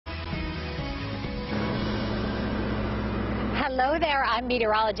Hello there, I'm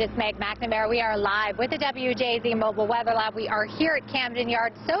meteorologist Meg McNamara. We are live with the WJZ Mobile Weather Lab. We are here at Camden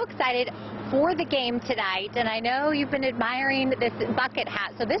Yards, so excited for the game tonight. And I know you've been admiring this bucket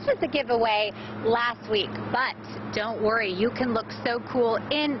hat. So this was the giveaway last week, but don't worry, you can look so cool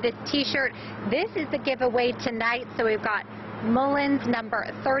in this t-shirt. This is the giveaway tonight, so we've got Mullins number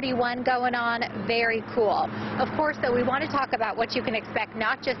 31 going on. Very cool. Of course, though, we want to talk about what you can expect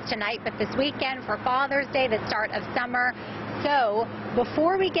not just tonight, but this weekend for Father's Day, the start of summer. So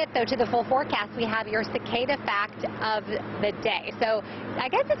before we get, though, to the full forecast, we have your cicada fact of the day. So I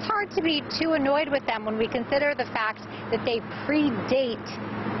guess it's hard to be too annoyed with them when we consider the fact that they predate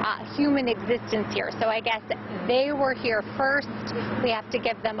human existence here. So I guess they were here first. We have to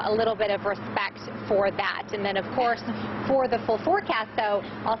give them a little bit of respect for that. And then, of course, for the full forecast, though,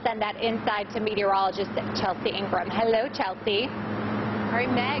 I'll send that inside to meteorologist Chelsea Ingram. Hello, Chelsea. All right,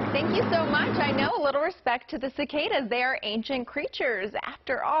 Meg, thank you so much. I know, a little respect to the cicadas. They are ancient creatures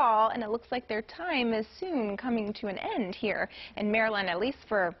after all, and it looks like their time is soon coming to an end here in Maryland, at least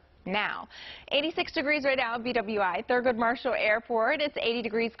for now. 86 degrees right now at BWI, Thurgood Marshall Airport. It's 80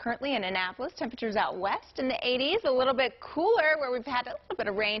 degrees currently in Annapolis. Temperatures out west in the 80s, a little bit cooler where we've had a little bit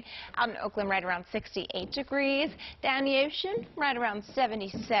of rain. Out in Oakland, right around 68 degrees. Down the ocean, right around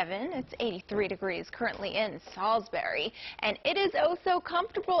 77. It's 83 degrees currently in Salisbury. And it is oh so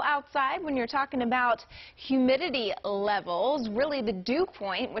comfortable outside when you're talking about humidity levels. Really the dew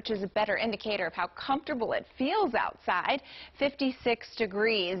point, which is a better indicator of how comfortable it feels outside, 56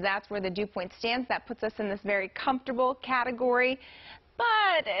 degrees. That's where the dew point stands. That puts us in this very comfortable category.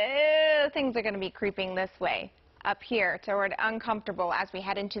 But things are going to be creeping this way up here toward uncomfortable as we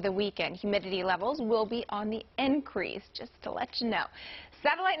head into the weekend. Humidity levels will be on the increase, just to let you know.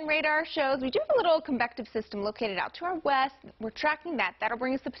 Satellite and radar shows we do have a little convective system located out to our west. We're tracking that. That'll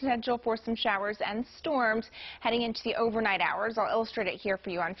bring us the potential for some showers and storms heading into the overnight hours. I'll illustrate it here for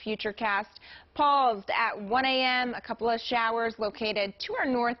you on Futurecast. Paused at 1 a.m. A couple of showers located to our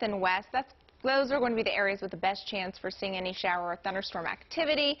north and west. Those are going to be the areas with the best chance for seeing any shower or thunderstorm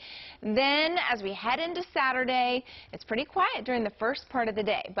activity. Then, as we head into Saturday, it's pretty quiet during the first part of the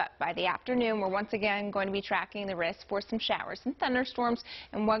day, but by the afternoon, we're once again going to be tracking the risk for some showers and thunderstorms,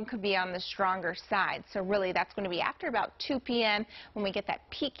 and one could be on the stronger side. So really, that's going to be after about 2 p.m. when we get that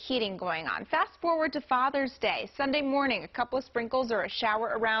peak heating going on. Fast forward to Father's Day. Sunday morning, a couple of sprinkles or a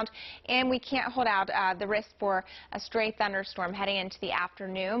shower around, and we can't hold out the risk for a stray thunderstorm heading into the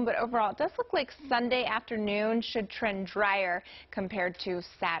afternoon, but overall, it does look like Sunday afternoon should trend drier compared to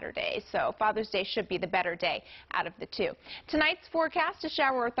Saturday. So Father's Day should be the better day out of the two. Tonight's forecast, a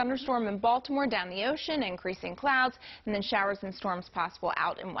shower or thunderstorm in Baltimore, down the ocean, increasing clouds, and then showers and storms possible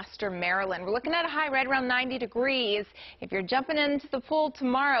out in western Maryland. We're looking at a high right around 90 degrees. If you're jumping into the pool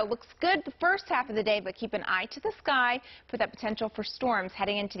tomorrow, looks good the first half of the day, but keep an eye to the sky for that potential for storms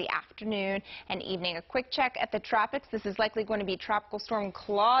heading into the afternoon and evening. A quick check at the tropics. This is likely going to be Tropical Storm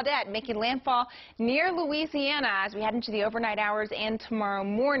Claudette making landfall near Louisiana as we head into the overnight hours and tomorrow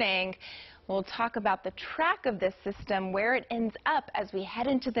morning. We'll talk about the track of this system, where it ends up as we head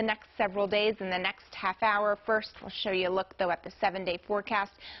into the next several days in the next half hour. First, we'll show you a look, though, at the 7-day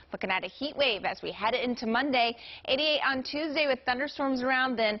forecast. Looking at a heat wave as we head into Monday. 88 on Tuesday with thunderstorms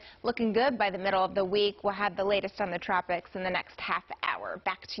around, then looking good by the middle of the week. We'll have the latest on the tropics in the next half hour.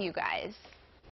 Back to you guys.